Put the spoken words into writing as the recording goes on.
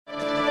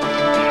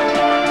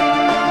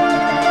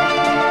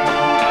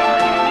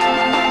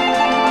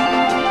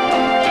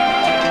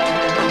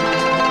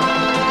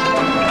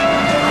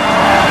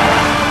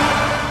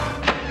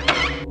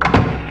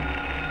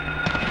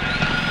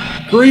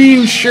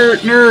Green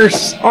shirt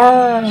nurse!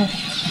 Ah!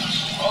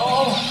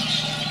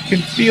 You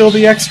can feel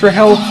the extra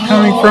health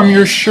coming from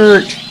your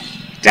shirt.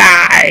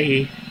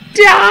 Die!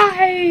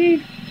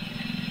 Die!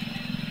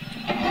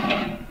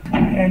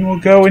 And we'll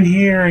go in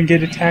here and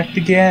get attacked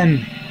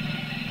again.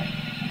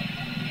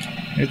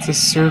 It's a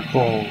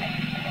circle.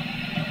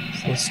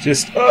 So let's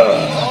just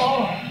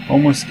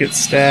almost get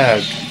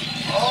stabbed.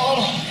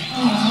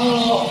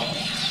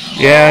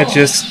 Yeah,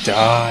 just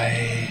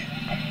die.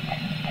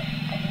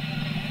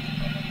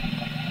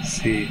 Let's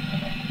see.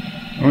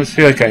 I almost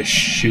feel like I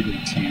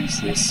shouldn't use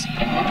this.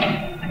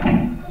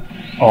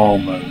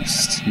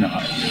 Almost.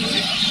 Not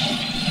really.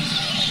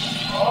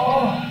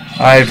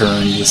 I've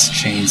earned this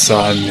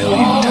chainsaw a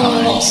million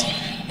times.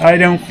 I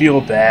don't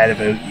feel bad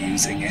about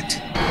using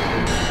it.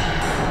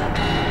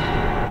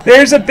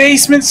 There's a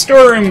basement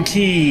storeroom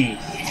key!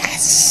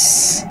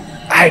 Yes!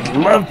 I'd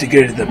love to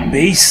go to the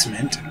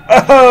basement.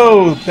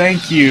 Oh,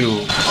 thank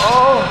you.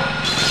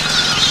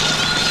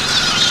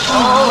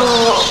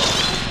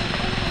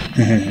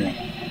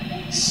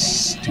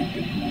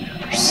 Stupid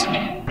nurse.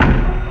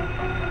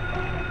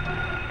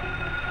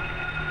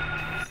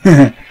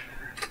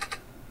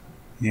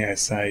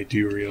 Yes, I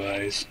do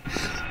realize.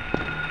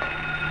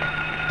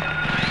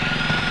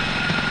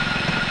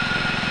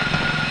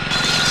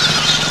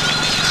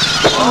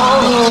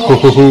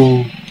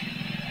 Oh.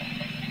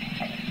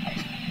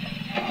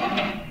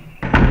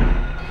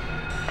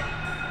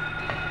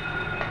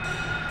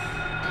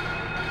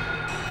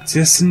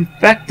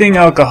 Disinfecting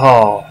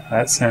alcohol.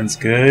 That sounds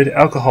good.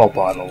 Alcohol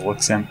bottle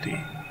looks empty.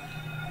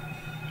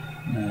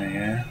 Oh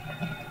yeah.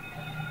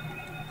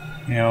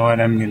 You know what?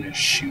 I'm gonna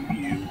shoot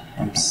you.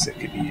 I'm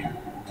sick of you.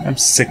 I'm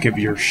sick of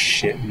your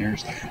shit,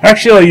 nurse.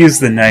 Actually, I'll use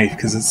the knife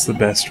because it's the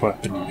best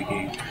weapon in the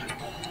game.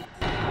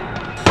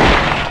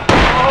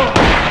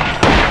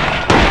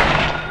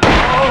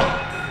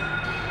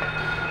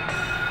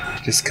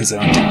 Just because I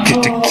want to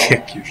get to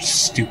kick your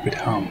stupid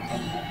hump.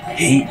 I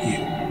hate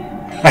you.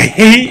 I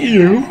hate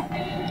you!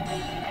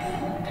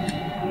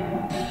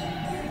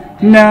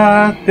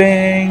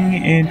 Nothing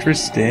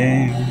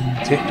interesting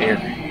to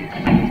Harry.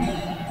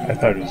 I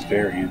thought it was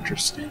very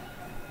interesting.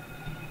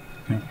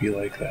 Don't be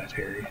like that,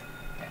 Harry.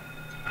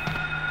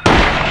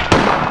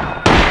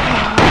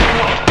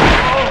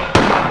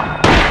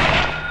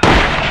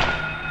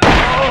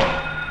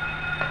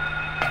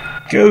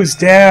 Goes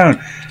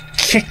down!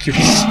 Kick your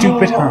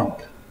stupid hump!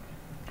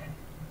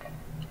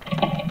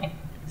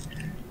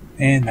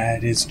 And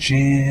that is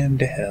jammed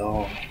to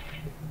hell.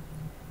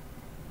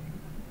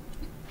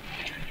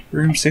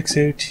 Room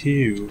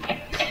 602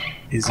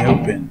 is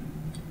open.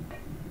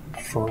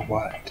 For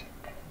what?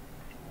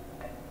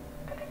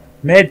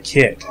 Med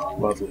kit.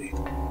 Lovely.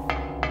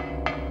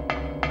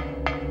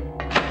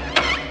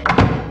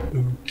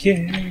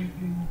 Okay.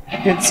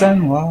 It's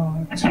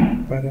unlocked,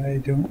 but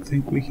I don't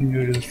think we can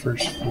go to the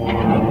first floor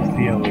with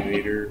the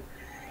elevator.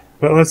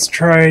 But let's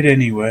try it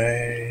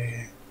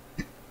anyway.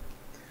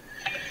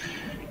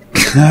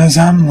 Because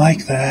I'm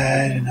like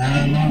that, and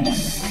I'm a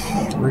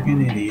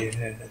friggin'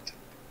 idiot.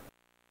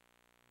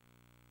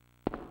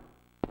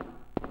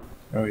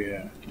 Oh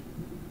yeah.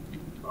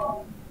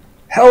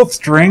 Health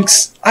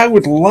drinks! I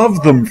would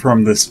love them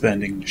from this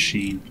vending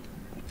machine.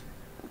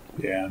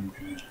 Yeah, I'm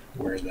gonna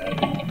wear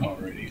that in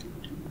already.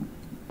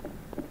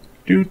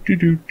 Do do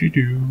do do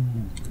do.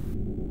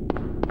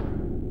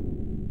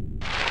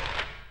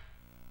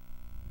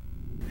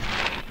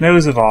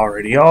 Those have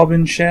already all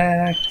been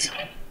checked.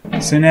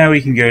 So now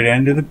we can go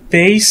down to the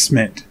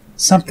basement.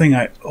 Something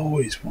I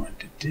always wanted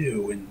to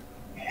do in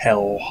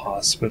Hell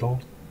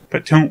Hospital.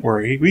 But don't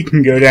worry, we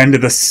can go down to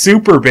the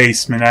super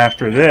basement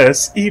after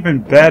this. Even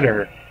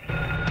better.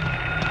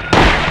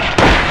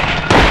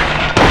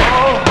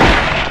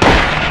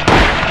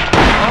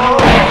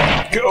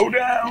 Go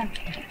down!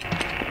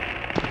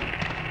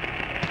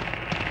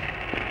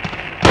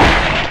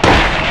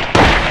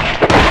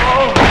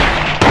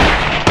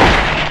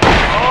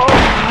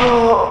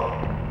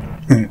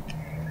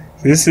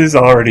 This is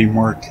already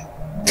more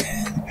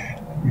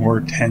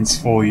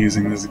tenseful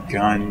using this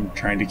gun,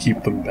 trying to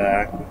keep them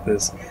back with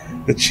this.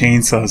 The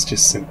chainsaw is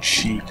just so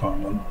cheap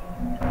on them.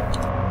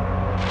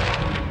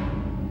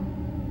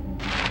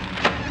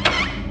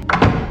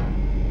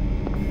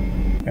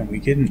 And we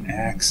get an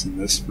axe in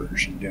this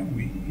version, don't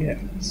we?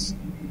 Yes.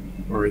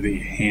 Or the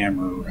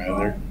hammer,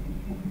 rather.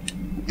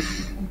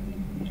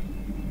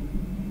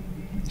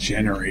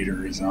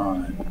 Generator is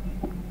on.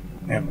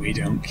 And we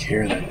don't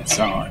care that it's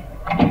on.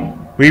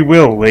 We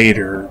will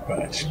later,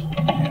 but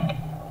yeah.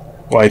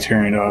 Why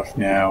turn it off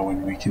now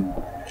when we can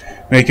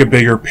make a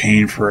bigger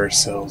pain for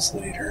ourselves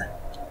later?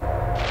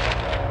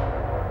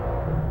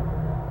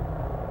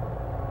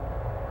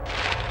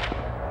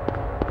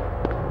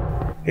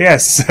 Yeah,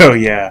 so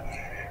yeah.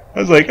 I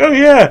was like, oh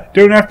yeah,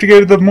 don't have to go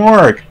to the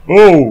morgue.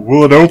 Oh,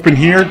 will it open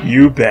here?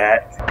 You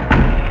bet.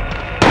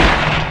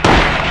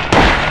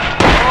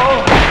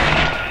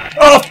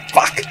 Oh,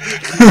 fuck!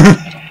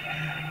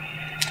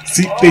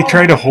 See, they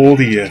try to hold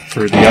you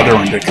for the other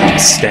one to come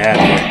stab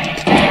you.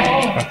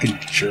 Fucking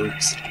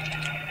jerks.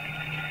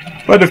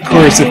 But of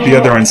course, if the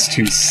other one's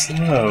too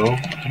slow,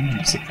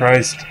 I'm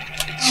surprised.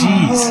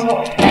 Jeez.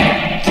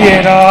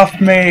 Get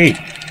off me!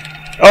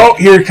 Oh,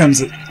 here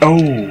comes it. Oh,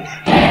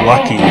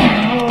 lucky.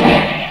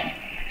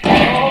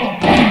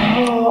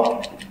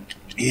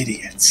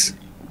 Idiots.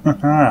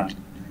 Haha.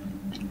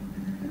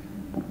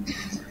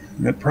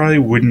 That probably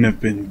wouldn't have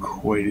been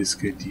quite as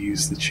good to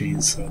use the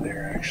chainsaw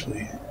there,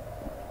 actually.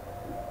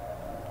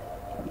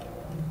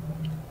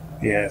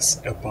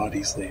 Yes, a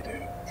body's laid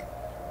out.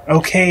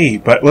 Okay,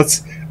 but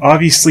let's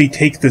obviously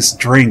take this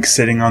drink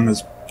sitting on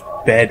this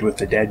bed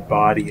with a dead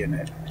body in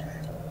it.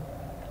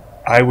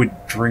 I would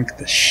drink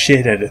the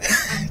shit out of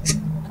that.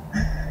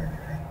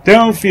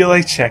 Don't feel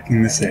like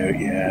checking this out.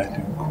 Yeah,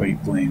 don't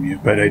quite blame you,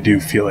 but I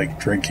do feel like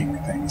drinking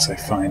things I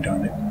find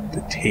on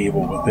the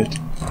table with it.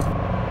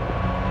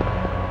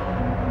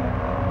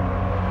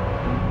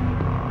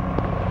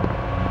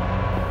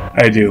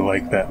 I do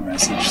like that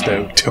message,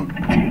 though. Don't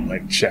feel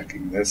like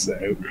checking this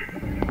out.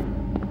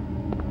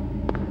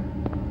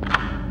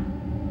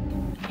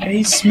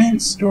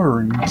 Basement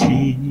storeroom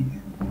key.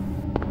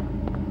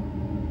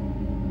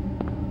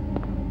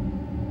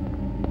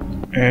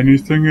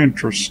 Anything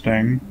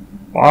interesting?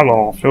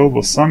 Bottle filled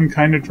with some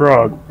kind of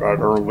drug.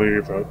 Better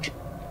leave it.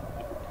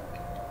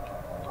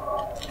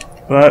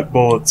 But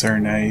bullets are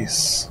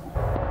nice.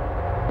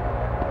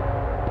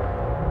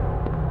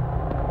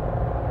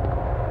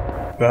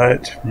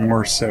 But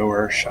more so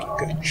are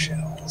shotgun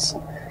shells.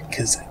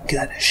 'Cause I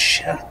got a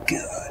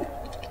shotgun.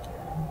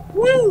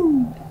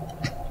 Woo!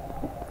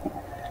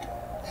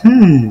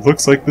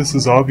 Looks like this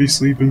has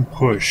obviously been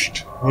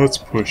pushed. Let's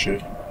push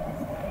it.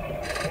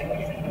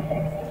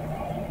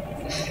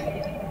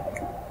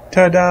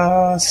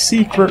 Ta-da!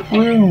 Secret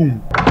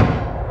room!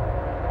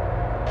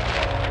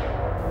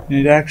 And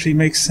it actually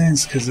makes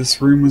sense because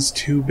this room was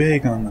too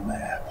big on the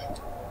map.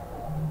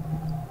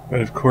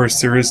 But of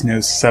course there is no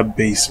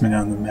sub-basement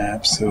on the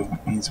map, so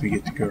it means we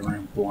get to go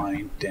around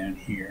blind down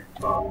here.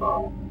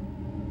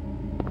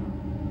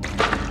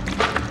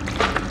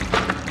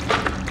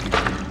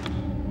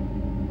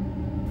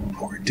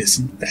 Pour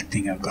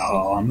disinfecting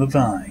alcohol on the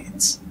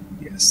vines.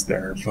 Yes,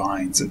 there are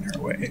vines in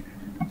our way.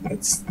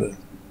 That's the...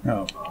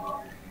 oh.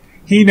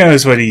 He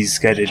knows what he's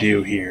got to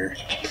do here.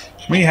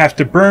 We have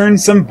to burn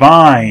some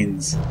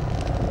vines.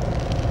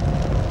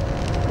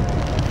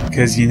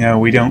 Because, you know,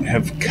 we don't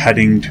have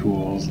cutting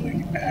tools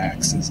like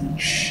axes and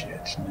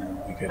shit.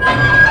 No, we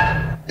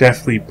gotta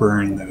definitely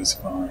burn those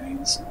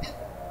vines.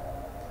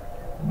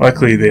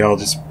 Luckily, they all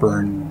just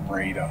burn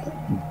right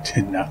up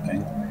to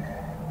nothing.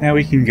 Now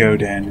we can go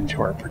down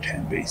into our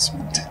pretend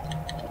basement.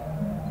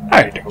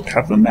 I don't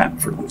have the map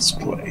for this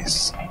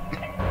place.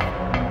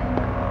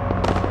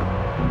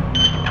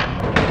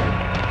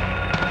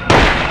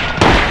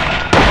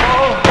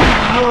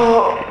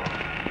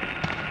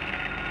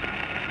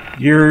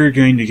 You're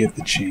going to get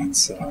the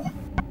chainsaw.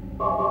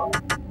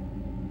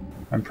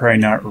 I'm probably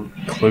not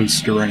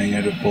close to running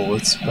out of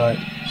bullets, but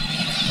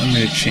I'm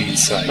going to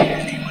chainsaw you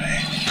anyway.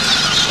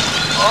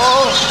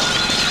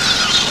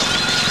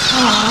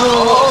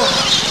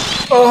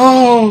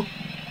 Oh!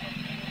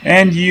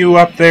 And you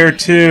up there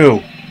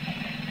too.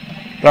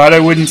 Thought I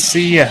wouldn't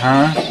see you,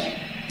 huh?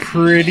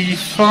 Pretty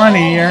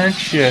funny,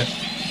 aren't you?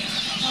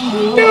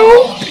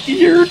 Nope,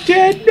 you're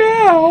dead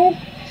now.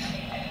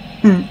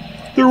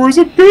 There was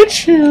a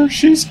bitch here.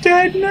 She's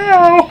dead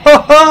now.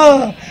 Ha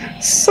ha!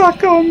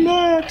 Suck on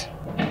that.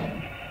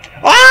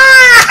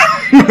 Ah!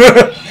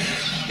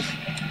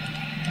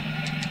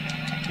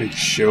 They'd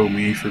show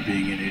me for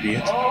being an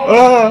idiot.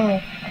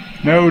 Ah!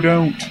 No,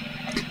 don't.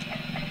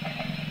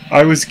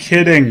 I was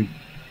kidding.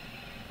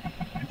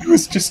 It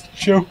was just a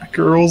joke,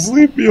 girls.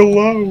 Leave me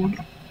alone.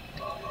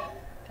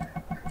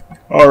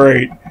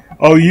 Alright.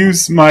 I'll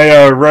use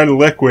my red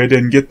liquid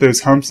and get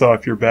those humps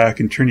off your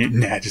back and turn you...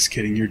 Nah, just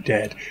kidding. You're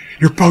dead.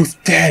 You're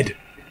both dead!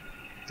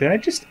 Did I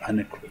just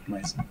unequip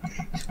myself?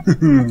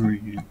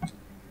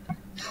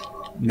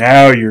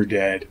 Now you're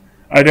dead.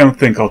 I don't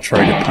think I'll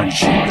try to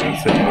punch you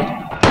both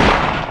out.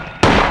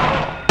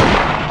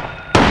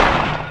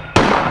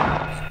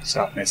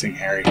 Stop missing,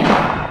 Harry.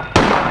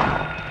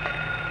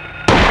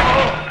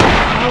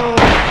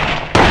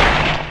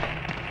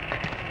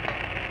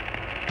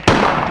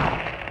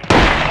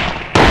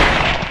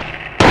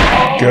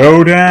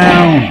 Go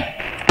down!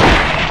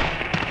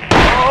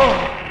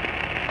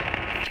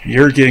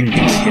 You're getting the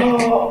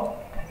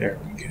kick. There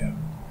we go.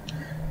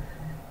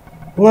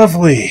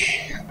 Lovely!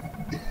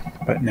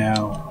 But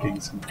now,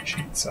 getting some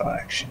chainsaw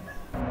action.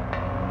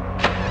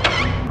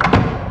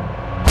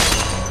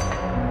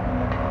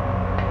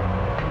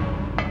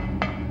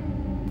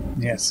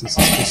 Yes, this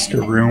is just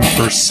a room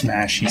for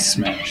smashy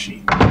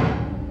smashy.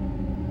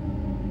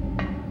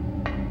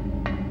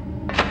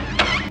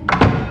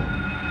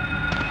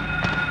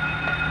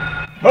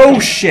 Oh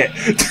shit!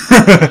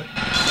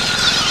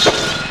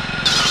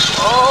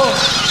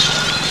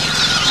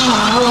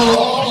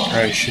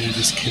 I should have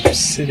just kept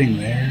sitting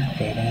there,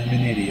 but I'm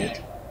an idiot.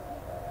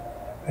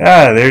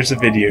 Ah, there's a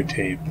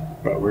videotape,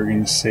 but we're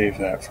going to save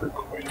that for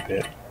quite a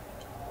bit.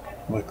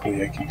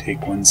 Luckily I can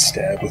take one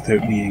stab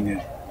without needing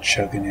to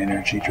chug an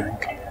energy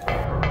drink.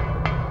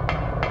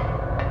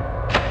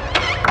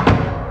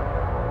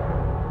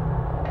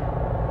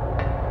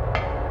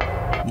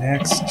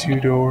 Next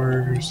 2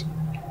 doors.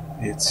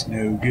 It's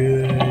no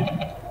good.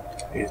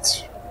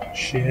 It's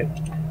shit.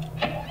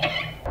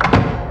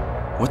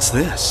 What's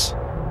this?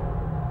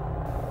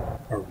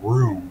 A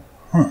room.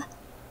 Huh.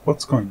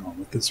 What's going on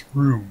with this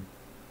room?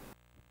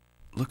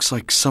 Looks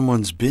like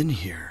someone's been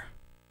here.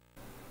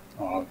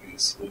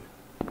 Obviously.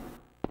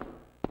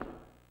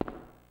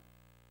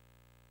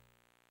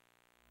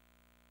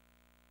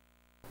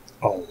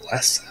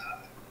 Alessa?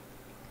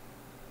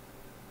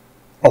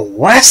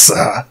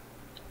 Alessa?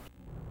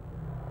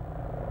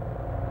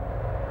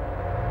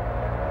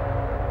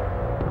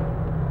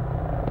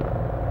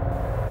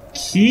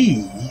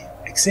 Key?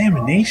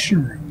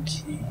 Examination room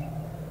key?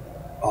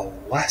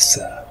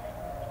 Alessa?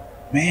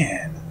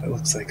 Man, that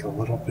looks like a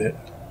little bit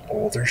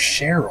older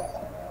Cheryl.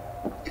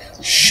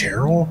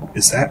 Cheryl?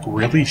 Is that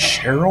really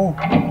Cheryl?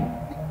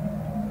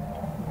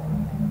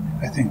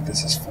 I think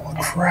this is full of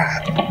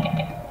crap.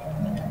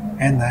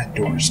 And that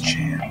door's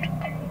jammed.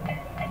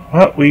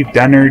 Well, we've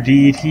done our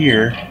deed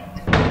here.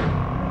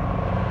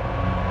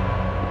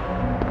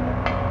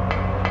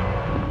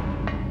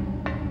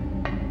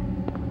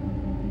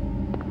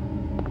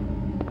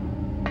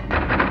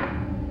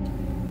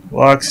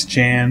 Lock's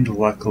jammed,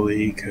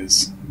 luckily,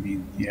 because, I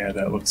mean, yeah,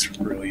 that looks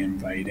really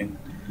inviting.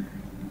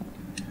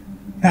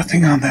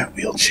 Nothing on that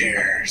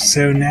wheelchair,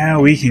 so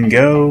now we can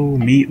go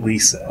meet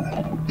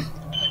Lisa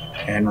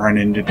and run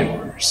into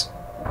doors.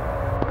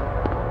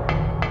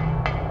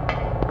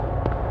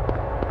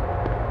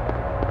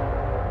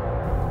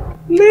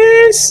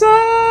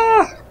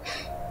 Lisa!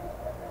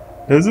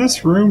 Does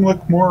this room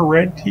look more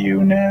red to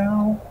you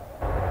now?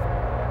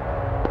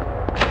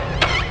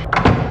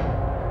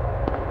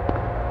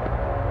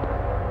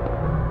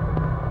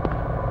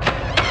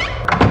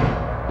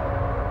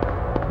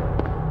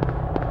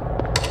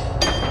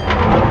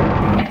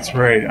 That's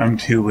right, I'm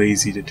too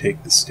lazy to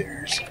take the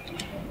stairs.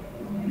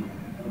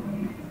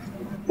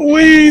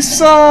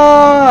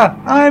 Lisa!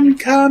 I'm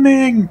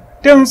coming!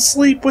 Don't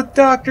sleep with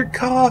Dr.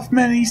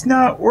 Kaufman, he's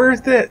not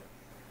worth it!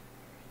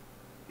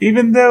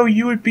 Even though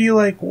you would be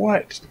like,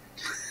 what?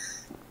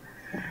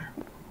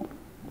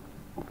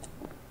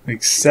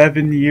 Like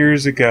 7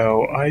 years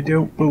ago. I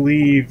don't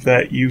believe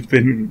that you've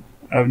been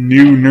a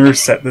new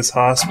nurse at this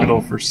hospital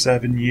for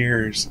 7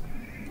 years.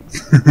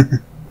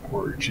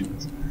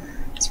 Origins.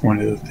 It's one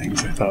of the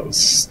things I thought was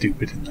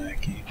stupid in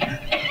that game.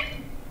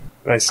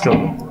 But I still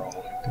overall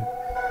liked it.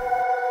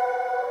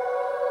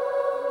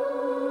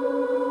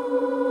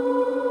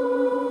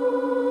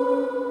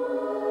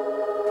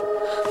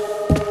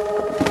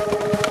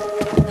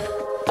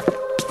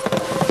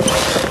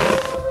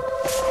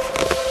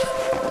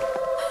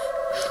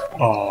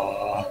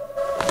 Aww.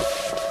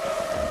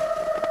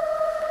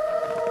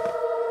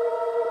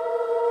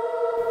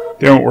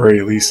 Don't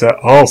worry, Lisa.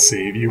 I'll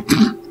save you.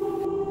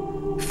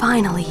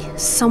 Finally,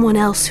 someone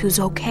else who's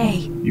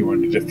okay. You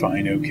wanted to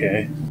define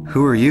okay?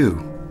 Who are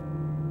you?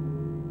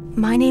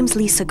 My name's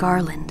Lisa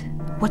Garland.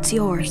 What's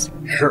yours?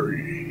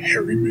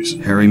 Harry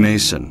Mason. Harry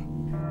Mason.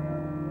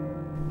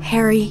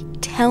 Harry,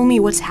 tell me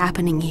what's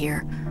happening here.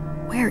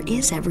 Where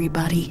is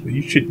everybody? Well,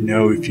 you should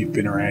know if you've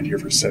been around here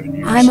for 7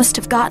 years. I must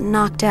have gotten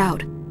knocked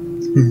out.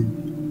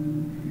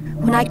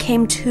 When I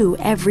came to,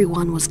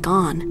 everyone was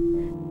gone.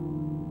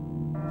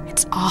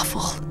 It's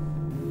awful.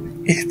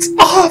 It's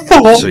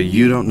awful! So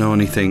you don't know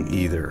anything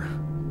either.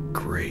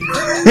 Great.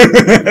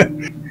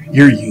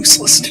 You're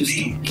useless to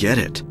me. Get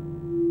it.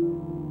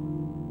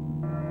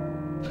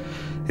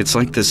 It's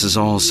like this is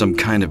all some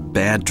kind of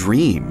bad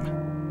dream.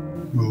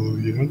 Oh,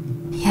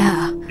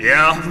 yeah?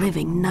 Yeah. A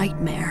living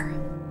nightmare.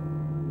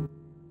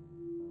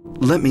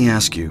 Let me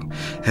ask you,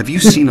 have you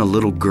seen a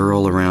little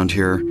girl around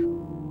here?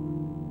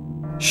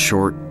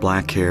 Short,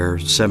 black hair,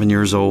 7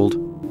 years old?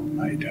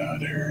 My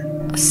daughter.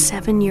 A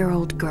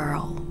 7-year-old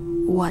girl.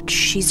 What,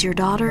 she's your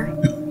daughter?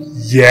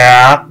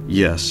 Yeah?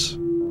 Yes.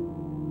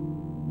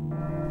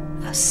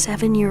 A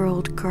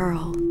 7-year-old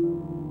girl.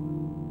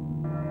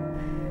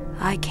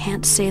 I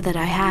can't say that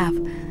I have.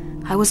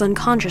 I was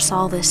unconscious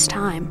all this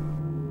time.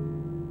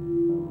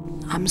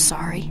 I'm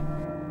sorry.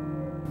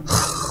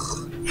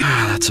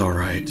 That's all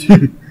right.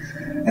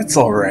 That's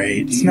all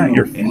right. It's not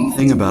your fault.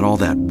 Anything about all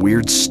that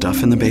weird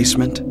stuff in the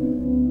basement?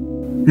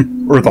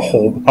 Or the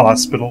whole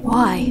hospital.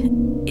 Why?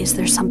 Is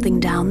there something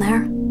down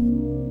there?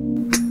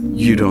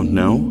 You don't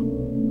know?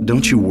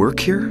 Don't you work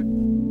here?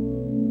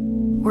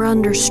 We're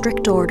under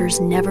strict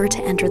orders never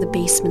to enter the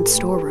basement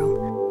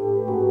storeroom.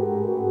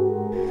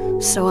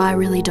 So I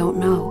really don't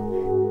know.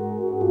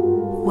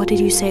 What did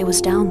you say was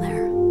down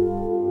there?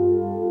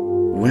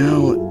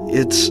 Well,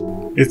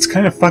 It's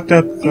kind of fucked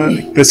up.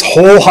 This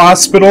whole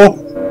hospital.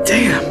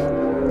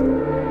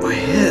 Damn! My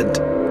head.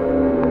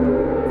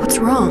 What's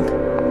wrong?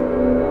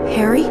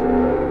 Harry?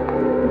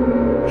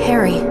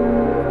 Harry,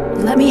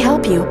 let me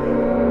help you.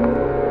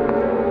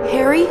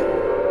 Harry?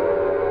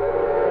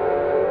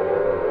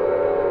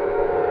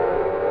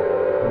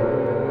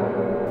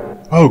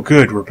 Oh,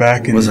 good. We're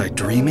back in. Was I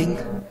dreaming?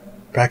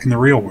 Back in the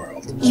real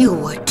world. You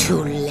were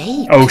too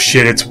late. Oh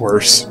shit, it's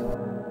worse.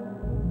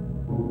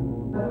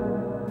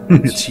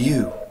 It's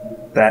you.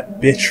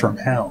 That bitch from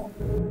hell.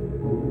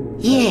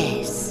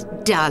 Yes,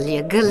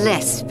 Dahlia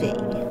Gillespie.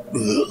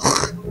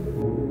 Ugh.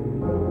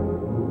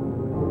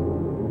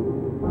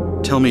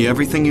 Tell me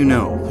everything you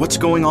know. What's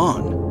going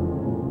on?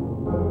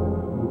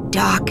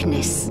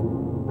 Darkness.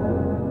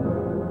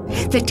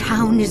 The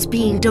town is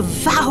being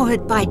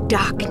devoured by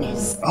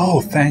darkness.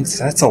 Oh, thanks.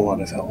 That's a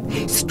lot of help.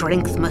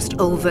 Strength must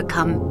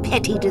overcome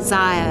petty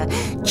desire,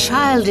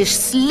 childish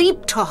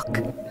sleep talk.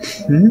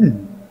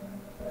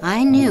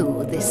 I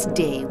knew this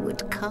day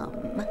would come.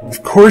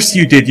 Of course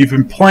you did. You've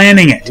been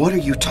planning it. What are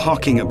you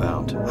talking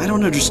about? I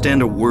don't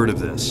understand a word of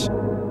this.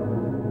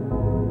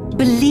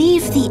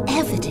 Believe the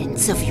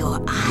evidence of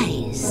your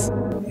eyes.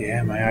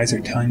 Yeah, my eyes are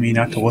telling me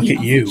not to look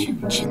at you.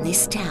 Church in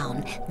this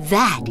town,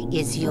 that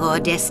is your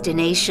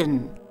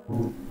destination.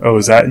 Oh,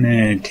 is that in an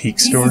antique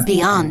store?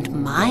 Beyond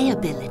my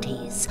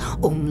abilities,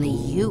 only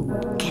you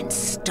can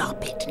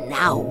stop it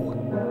now.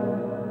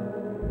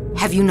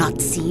 Have you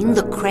not seen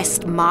the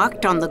crest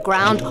marked on the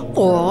ground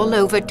all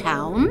over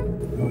town?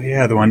 Oh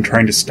yeah, the one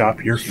trying to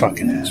stop your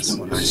fucking ass.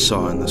 What I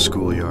saw in the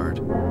schoolyard.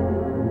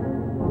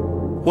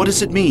 What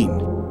does it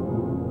mean?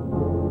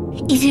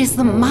 It is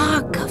the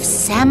mark of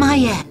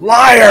Samael.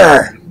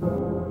 Liar!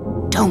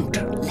 Don't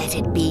let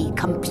it be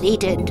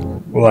completed.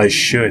 Well, I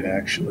should,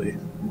 actually.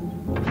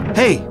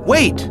 Hey,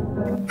 wait!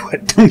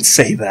 But don't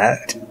say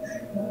that.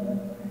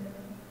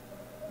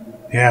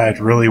 Yeah, I'd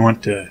really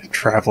want to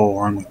travel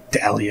along with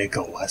Dahlia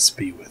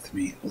Gillespie with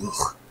me.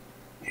 Ugh.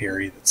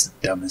 Harry, that's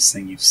the dumbest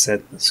thing you've said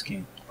in this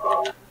game.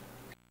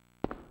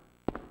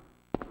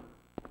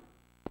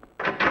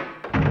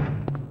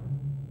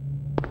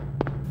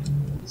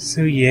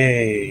 So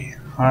yay,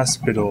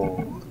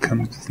 hospital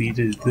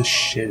completed the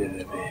shit out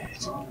of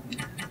it.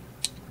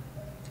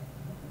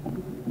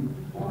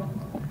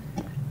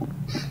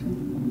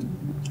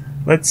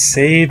 Let's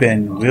save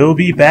and we'll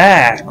be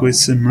back with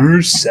some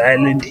more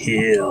Silent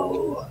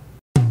Hill.